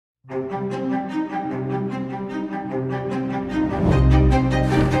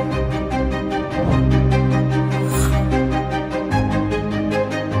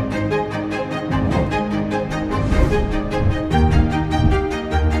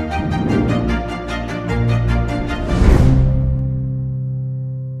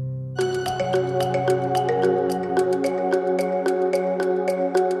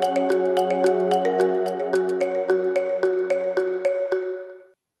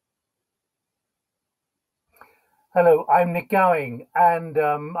Hello, I'm Nick Gowing, and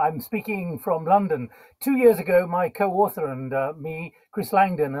I'm speaking from London. 2 years ago, my co-author and me, Chris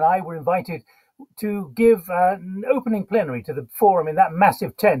Langdon, and I were invited to give an opening plenary to the forum in that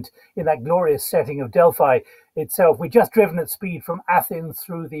massive tent in that glorious setting of Delphi itself. We'd just driven at speed from Athens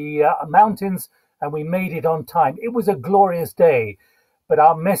through the mountains, and we made it on time. It was a glorious day, but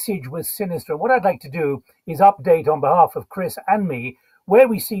our message was sinister. And what I'd like to do is update on behalf of Chris and me where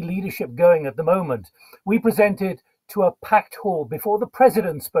we see leadership going at the moment. We presented to a packed hall before the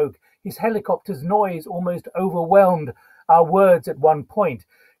president spoke. His helicopter's noise almost overwhelmed our words at one point.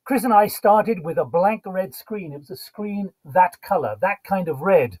 Chris and I started with a blank red screen. It was a screen that color, that kind of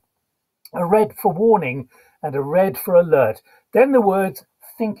red, a red for warning and a red for alert. Then the words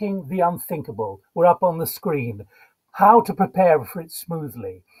 "thinking the unthinkable" were up on the screen. How to prepare for it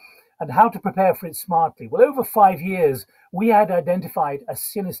smoothly and how to prepare for it smartly. Well, over 5 years, we had identified a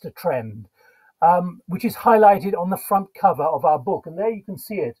sinister trend, which is highlighted on the front cover of our book. And there you can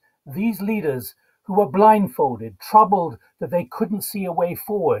see it. These leaders who were blindfolded, troubled that they couldn't see a way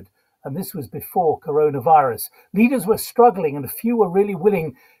forward. And this was before coronavirus. Leaders were struggling, and few were really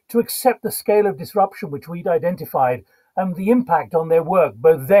willing to accept the scale of disruption which we'd identified and the impact on their work,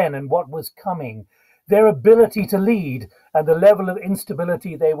 both then and what was coming, their ability to lead, and the level of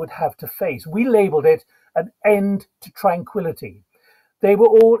instability they would have to face. We labeled it an end to tranquility. They were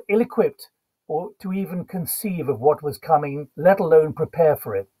all ill-equipped or to even conceive of what was coming, let alone prepare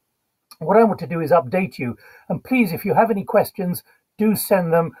for it. What I want to do is update you. And please, if you have any questions, do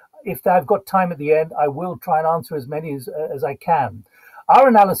send them. If I've got time at the end, I will try and answer as many as I can. Our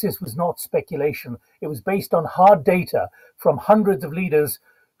analysis was not speculation. It was based on hard data from hundreds of leaders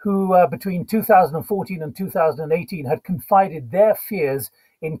who between 2014 and 2018 had confided their fears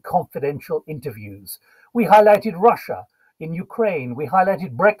in confidential interviews. We highlighted Russia in Ukraine, we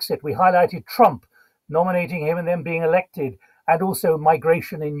highlighted Brexit, we highlighted Trump nominating him and then being elected, and also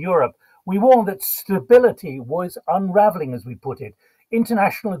migration in Europe. We warned that stability was unraveling, as we put it,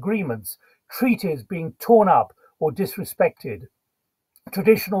 international agreements, treaties being torn up or disrespected,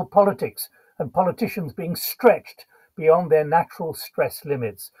 traditional politics and politicians being stretched beyond their natural stress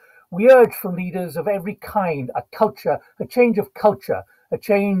limits. We urge from leaders of every kind a change of culture, a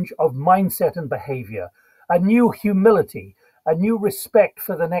change of mindset and behavior, a new humility, a new respect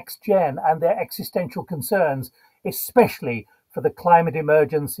for the next gen and their existential concerns, especially for the climate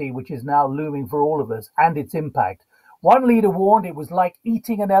emergency which is now looming for all of us and its impact. One leader warned it was like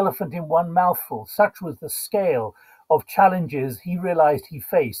eating an elephant in one mouthful. Such was the scale of challenges he realized he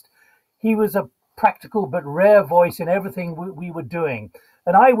faced. He was a practical but rare voice in everything we were doing.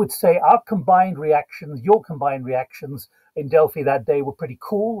 And I would say our combined reactions, your combined reactions in Delphi that day were pretty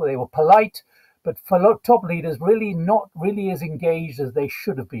cool. They were polite, but for top leaders, really not really as engaged as they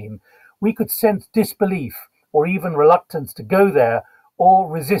should have been. We could sense disbelief or even reluctance to go there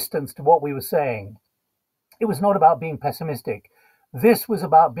or resistance to what we were saying. It was not about being pessimistic. This was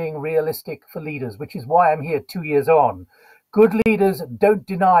about being realistic for leaders, which is why I'm here 2 years on. Good leaders don't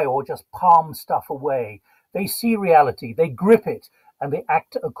deny or just palm stuff away. They see reality, they grip it, and they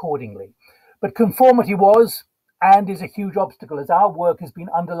act accordingly. But conformity was and is a huge obstacle, as our work has been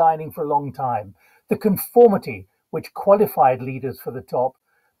underlining for a long time. The conformity which qualified leaders for the top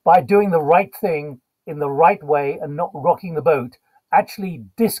by doing the right thing in the right way and not rocking the boat actually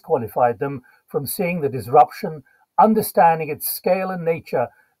disqualified them from seeing the disruption, understanding its scale and nature,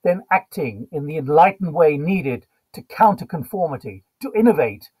 then acting in the enlightened way needed to counter conformity, to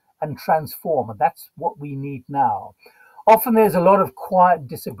innovate and transform. And that's what we need now. Often there's a lot of quiet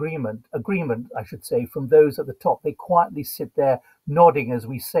agreement, I should say, from those at the top. They quietly sit there nodding as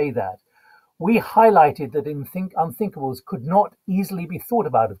we say that. We highlighted that unthinkables could not easily be thought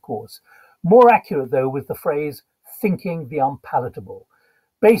about, of course. More accurate, though, was the phrase thinking the unpalatable,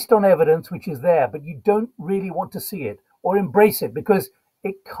 based on evidence which is there, but you don't really want to see it or embrace it because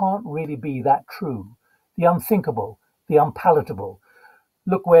it can't really be that true. The unthinkable, the unpalatable.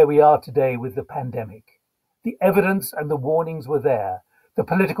 Look where we are today with the pandemic. The evidence and the warnings were there. The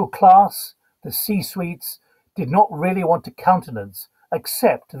political class, the C-suites, did not really want to countenance,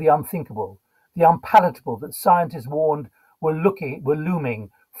 accept the unthinkable, the unpalatable that scientists warned were looming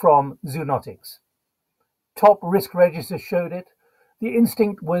from zoonotics. Top risk registers showed it. The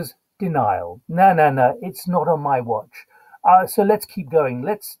instinct was denial. No, it's not on my watch. So let's keep going.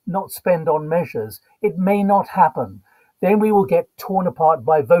 Let's not spend on measures. It may not happen. Then we will get torn apart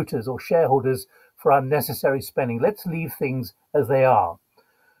by voters or shareholders for unnecessary spending. Let's leave things as they are.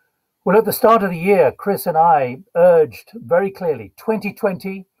 Well, at the start of the year, Chris and I urged very clearly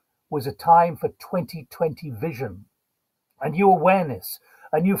 2020 was a time for 2020 vision, a new awareness,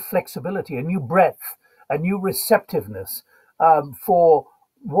 a new flexibility, a new breadth, a new receptiveness for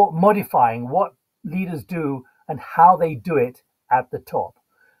modifying what leaders do and how they do it at the top.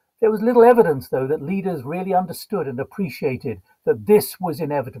 There was little evidence, though, that leaders really understood and appreciated that this was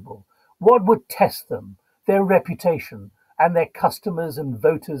inevitable. What would test them? Their reputation and their customers and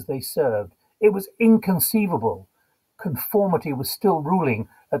voters they served. It was inconceivable. Conformity was still ruling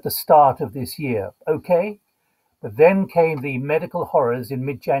at the start of this year. Okay? But then came the medical horrors in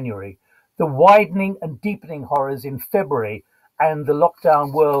mid-January, the widening and deepening horrors in February, and the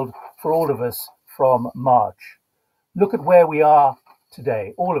lockdown world for all of us from March. Look at where we are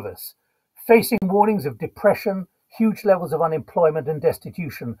today, all of us, facing warnings of depression, huge levels of unemployment and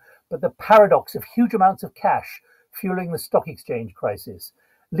destitution, but the paradox of huge amounts of cash fueling the stock exchange crisis.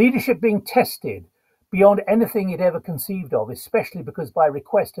 Leadership being tested beyond anything it ever conceived of, especially because by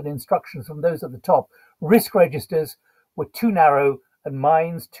request and instructions from those at the top, risk registers were too narrow and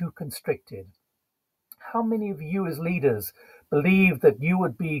minds too constricted. How many of you as leaders believe that you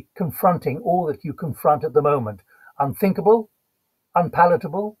would be confronting all that you confront at the moment? Unthinkable?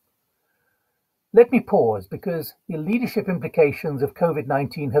 Unpalatable? Let me pause, because the leadership implications of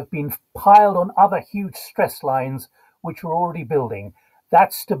COVID-19 have been piled on other huge stress lines which we're already building.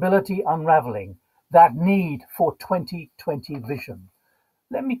 That stability unraveling, that need for 2020 vision.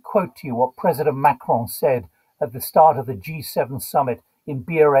 Let me quote to you what President Macron said at the start of the G7 summit in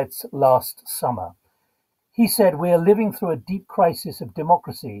Biarritz last summer. He said, "We are living through a deep crisis of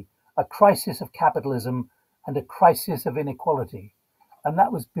democracy, a crisis of capitalism, and a crisis of inequality." And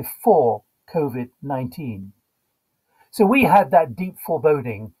that was before COVID-19. So we had that deep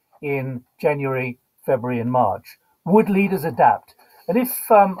foreboding in January, February, and March. Would leaders adapt? And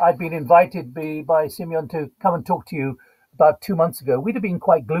if I'd been invited by Simeon to come and talk to you about 2 months ago, we'd have been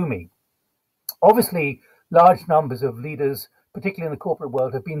quite gloomy. Obviously, large numbers of leaders, particularly in the corporate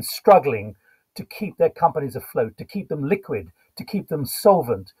world, have been struggling to keep their companies afloat, to keep them liquid, to keep them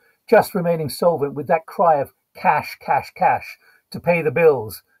solvent, just remaining solvent with that cry of cash, cash, cash, to pay the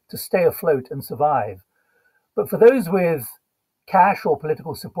bills, to stay afloat and survive. But for those with cash or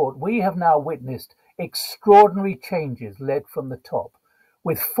political support, we have now witnessed extraordinary changes led from the top,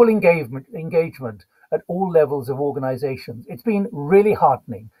 with full engagement at all levels of organizations. It's been really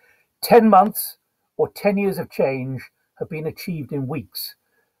heartening. 10 months or 10 years of change have been achieved in weeks,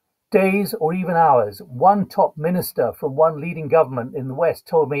 days, or even hours. One top minister from one leading government in the West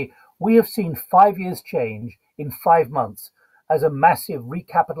told me, "We have seen 5 years change in 5 months as a massive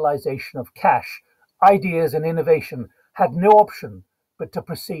recapitalization of cash, ideas, and innovation had no option but to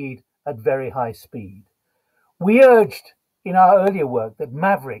proceed at very high speed." We urged in our earlier work that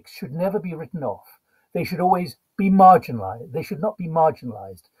mavericks should never be written off. They should always be marginalized. They should not be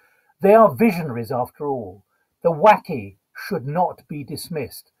marginalized. They are visionaries after all. The wacky should not be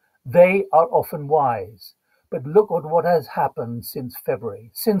dismissed. They are often wise. But look at what has happened since February,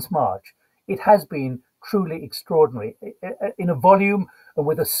 since March. It has been truly extraordinary in a volume and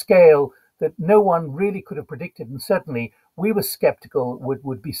with a scale that no one really could have predicted, and certainly we were skeptical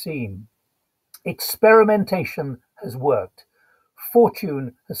would be seen. Experimentation has worked.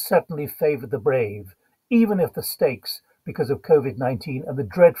 Fortune has certainly favored the brave, even if the stakes, because of COVID-19 and the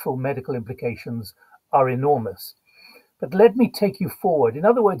dreadful medical implications, are enormous. But let me take you forward. In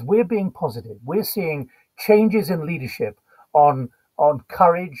other words, we're being positive. We're seeing changes in leadership on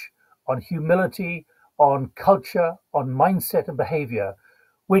courage, on humility, on culture, on mindset and behavior,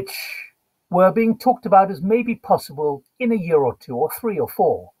 which were being talked about as maybe possible in a year or two or 3 or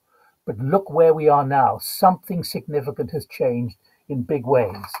 4. But look where we are now. Something significant has changed in big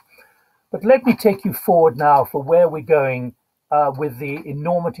ways. But let me take you forward now for where we're going with the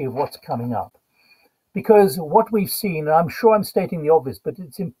enormity of what's coming up. Because what we've seen, and I'm sure I'm stating the obvious, but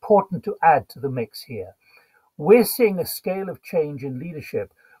it's important to add to the mix here. We're seeing a scale of change in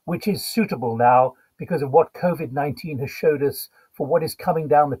leadership which is suitable now because of what COVID-19 has showed us for what is coming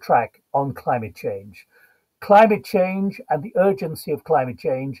down the track on climate change. Climate change and the urgency of climate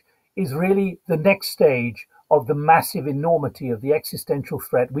change is really the next stage of the massive enormity of the existential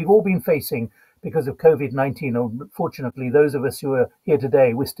threat we've all been facing because of COVID-19. Unfortunately, those of us who are here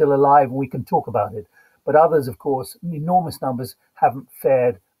today, we're still alive and we can talk about it. But others, of course, enormous numbers, haven't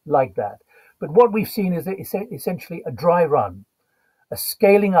fared like that. But what we've seen is essentially a dry run, a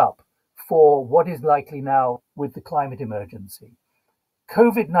scaling up for what is likely now with the climate emergency.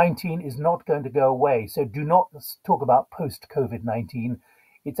 COVID-19 is not going to go away, so do not talk about post-COVID-19.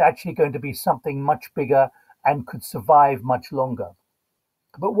 It's actually going to be something much bigger and could survive much longer.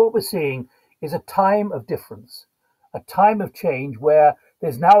 But what we're seeing is a time of difference, a time of change where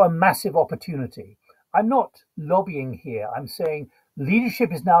there's now a massive opportunity. I'm not lobbying here. I'm saying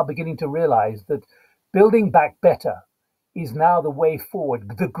leadership is now beginning to realize that Building back better is now the way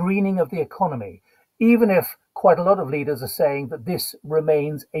forward, the greening of the economy, even if quite a lot of leaders are saying that this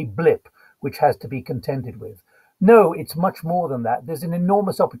remains a blip which has to be contended with. No, it's much more than that. There's an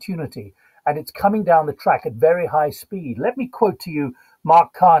enormous opportunity, and it's coming down the track at very high speed. Let me quote to you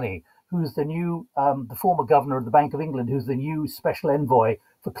Mark Carney, who's the former governor of the Bank of England, who's the new special envoy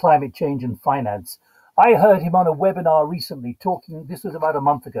for climate change and finance. I heard him on a webinar recently talking, this was about a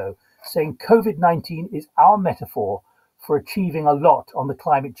month ago, saying COVID-19 is our metaphor for achieving a lot on the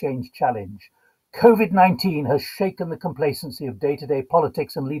climate change challenge. COVID-19 has shaken the complacency of day-to-day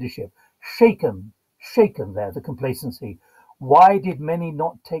politics and leadership. Shaken there, the complacency. Why did many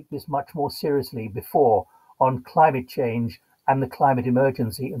not take this much more seriously before on climate change and the climate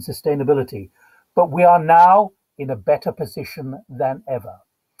emergency and sustainability? But we are now in a better position than ever.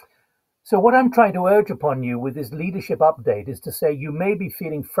 So what I'm trying to urge upon you with this leadership update is to say you may be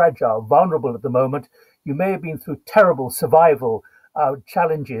feeling fragile, vulnerable at the moment. You may have been through terrible survival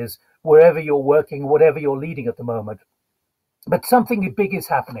challenges wherever you're working, whatever you're leading at the moment. But something big is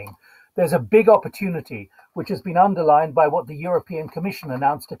happening. There's a big opportunity which has been underlined by what the European Commission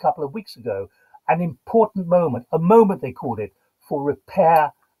announced a couple of weeks ago. An important moment, a moment they called it, for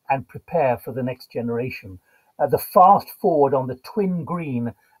repair and prepare for the next generation. The fast forward on the twin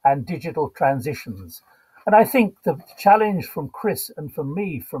green and digital transitions. And I think the challenge from Chris and from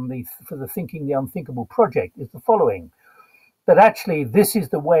me for the Thinking the Unthinkable project is the following, that actually this is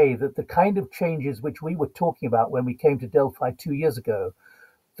the way that the kind of changes which we were talking about when we came to Delphi 2 years ago,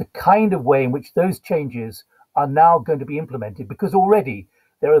 the kind of way in which those changes are now going to be implemented, because already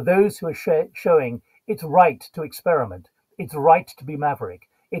there are those who are showing it's right to experiment, it's right to be maverick,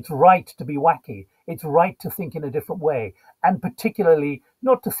 it's right to be wacky, it's right to think in a different way, and particularly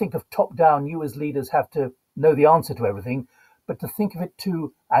not to think of top down, you as leaders have to know the answer to everything, but to think of it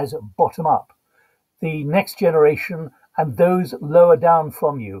too as bottom up. The next generation and those lower down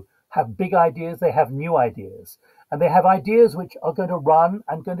from you have big ideas, they have new ideas, and they have ideas which are going to run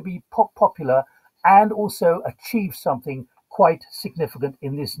and going to be popular and also achieve something quite significant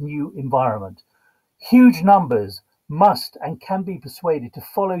in this new environment. Huge numbers must and can be persuaded to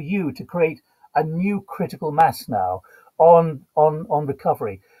follow you to create a new critical mass now on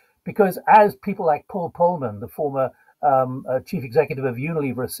recovery. Because as people like Paul Polman, the former chief executive of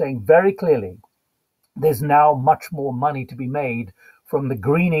Unilever, are saying very clearly, there's now much more money to be made from the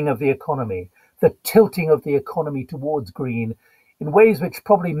greening of the economy, the tilting of the economy towards green in ways which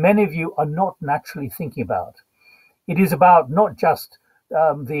probably many of you are not naturally thinking about. It is about not just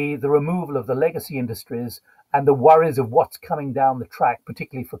the removal of the legacy industries and the worries of what's coming down the track,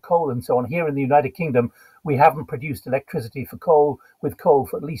 particularly for coal and so on. Here in the United Kingdom, we haven't produced electricity with coal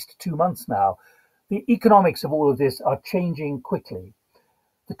for at least 2 months now. The economics of all of this are changing quickly.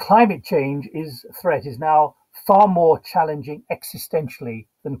 The climate change threat is now far more challenging existentially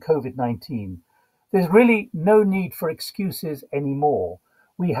than COVID-19. There's really no need for excuses anymore.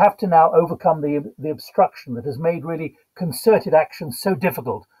 We have to now overcome the obstruction that has made really concerted action so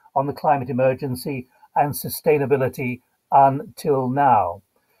difficult on the climate emergency and sustainability until now.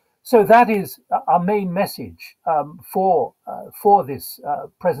 So that is our main message for this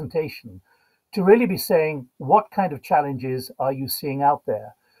presentation, to really be saying, what kind of challenges are you seeing out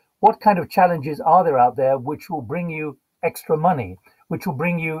there? What kind of challenges are there out there which will bring you extra money, which will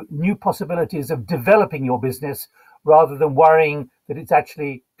bring you new possibilities of developing your business rather than worrying that it's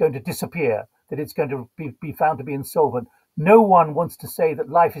actually going to disappear, that it's going to be found to be insolvent? No one wants to say that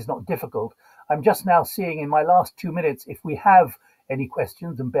life is not difficult. I'm just now seeing in my last 2 minutes, if we have any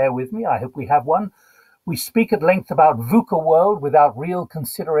questions, and bear with me, I hope we have one. We speak at length about VUCA world without real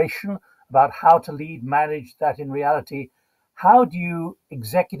consideration about how to lead, manage that in reality. How do you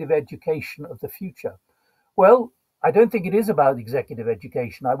executive education of the future? Well, I don't think it is about executive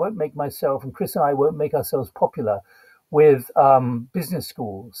education. I won't make myself, and Chris and I won't make ourselves popular with business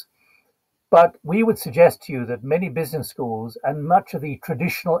schools. But we would suggest to you that many business schools and much of the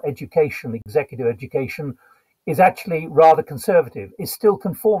traditional education, executive education, is actually rather conservative, is still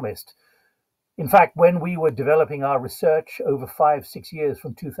conformist. In fact, when we were developing our research over 5-6 years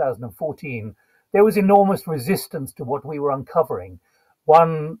from 2014, there was enormous resistance to what we were uncovering.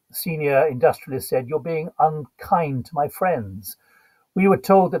 One senior industrialist said, "You're being unkind to my friends." We were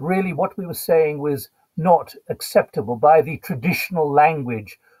told that really what we were saying was not acceptable by the traditional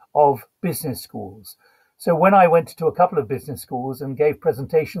language of business schools. So when I went to a couple of business schools and gave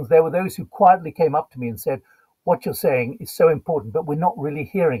presentations, there were those who quietly came up to me and said, "What you're saying is so important, but we're not really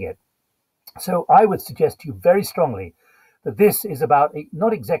hearing it." So I would suggest to you very strongly that this is about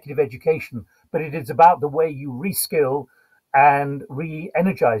not executive education, but it is about the way you reskill and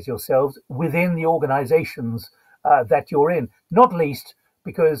re-energize yourselves within the organizations that you're in, not least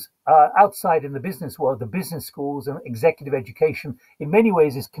because outside in the business world, the business schools and executive education in many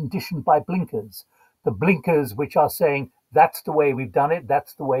ways is conditioned by blinkers. The blinkers which are saying, that's the way we've done it,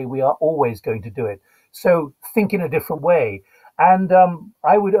 that's the way we are always going to do it. So think in a different way. And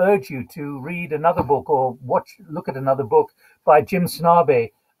I would urge you to read another book or look at another book by Jim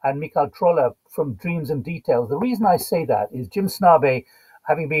Snabe and Michael Troller from Dreams and Details. The reason I say that is Jim Snabe,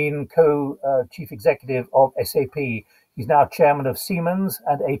 having been co-chief executive of SAP, he's now chairman of Siemens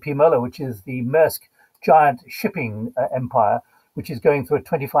and AP Moller, which is the Maersk giant shipping empire, which is going through a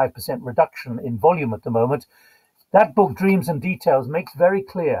 25% reduction in volume at the moment. That book, Dreams and Details, makes very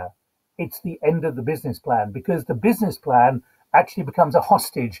clear it's the end of the business plan, because the business plan actually becomes a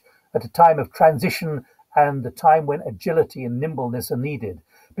hostage at a time of transition and the time when agility and nimbleness are needed.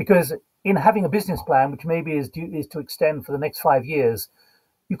 Because in having a business plan, which maybe is to extend for the next 5 years,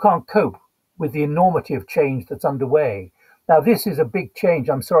 you can't cope with the enormity of change that's underway. Now, this is a big change.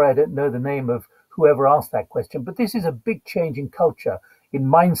 I'm sorry I don't know the name of whoever asked that question, but this is a big change in culture, in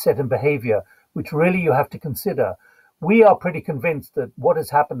mindset and behavior, which really you have to consider. We are pretty convinced that what has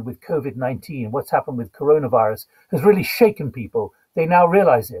happened with COVID-19, what's happened with coronavirus, has really shaken people. They now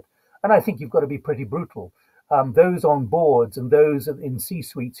realize it. And I think you've got to be pretty brutal. Those on boards and those in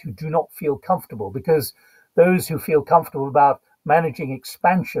C-suites who do not feel comfortable, because those who feel comfortable about managing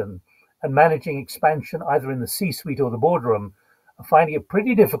expansion either in the C-suite or the boardroom are finding it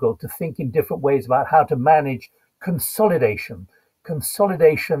pretty difficult to think in different ways about how to manage consolidation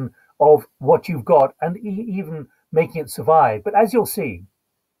of what you've got and even making it survive. But as you'll see,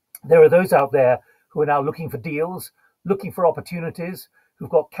 there are those out there who are now looking for deals, looking for opportunities, who've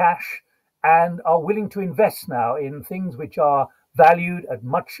got cash and are willing to invest now in things which are valued at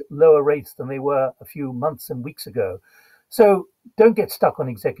much lower rates than they were a few months and weeks ago. So don't get stuck on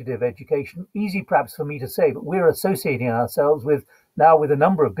executive education. Easy perhaps for me to say, but we're associating ourselves with a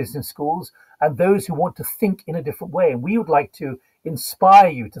number of business schools and those who want to think in a different way. And we would like to inspire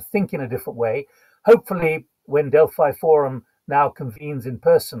you to think in a different way. Hopefully, when Delphi Forum now convenes in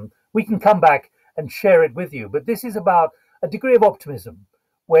person, we can come back and share it with you. But this is about a degree of optimism,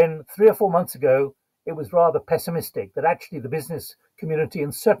 when 3 or 4 months ago, it was rather pessimistic that actually the business community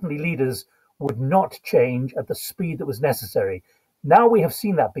and certainly leaders would not change at the speed that was necessary. Now we have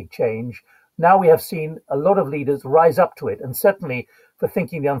seen that big change. Now we have seen a lot of leaders rise up to it. And certainly for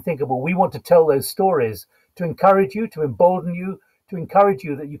Thinking the Unthinkable, we want to tell those stories to encourage you, to embolden you, to encourage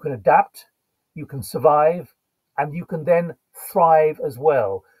you that you can adapt, you can survive, and you can then thrive as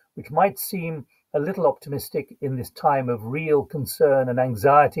well, which might seem a little optimistic in this time of real concern and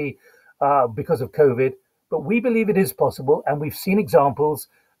anxiety because of COVID. But we believe it is possible, and we've seen examples.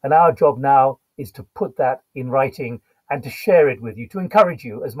 And our job now is to put that in writing and to share it with you, to encourage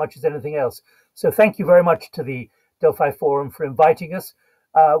you as much as anything else. So thank you very much to the Delphi Forum for inviting us.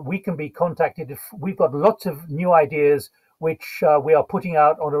 We can be contacted if we've got lots of new ideas which we are putting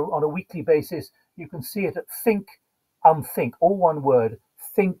out on a weekly basis. You can see it at Think Unthink, all one word,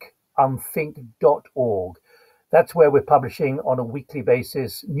 thinkunthink.org. That's where we're publishing on a weekly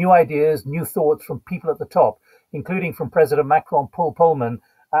basis new ideas, new thoughts from people at the top, including from President Macron, Paul Polman,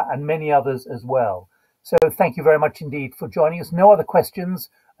 and many others as well. So thank you very much indeed for joining us. No other questions,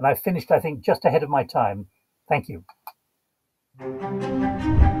 and I finished, I think, just ahead of my time. Thank you.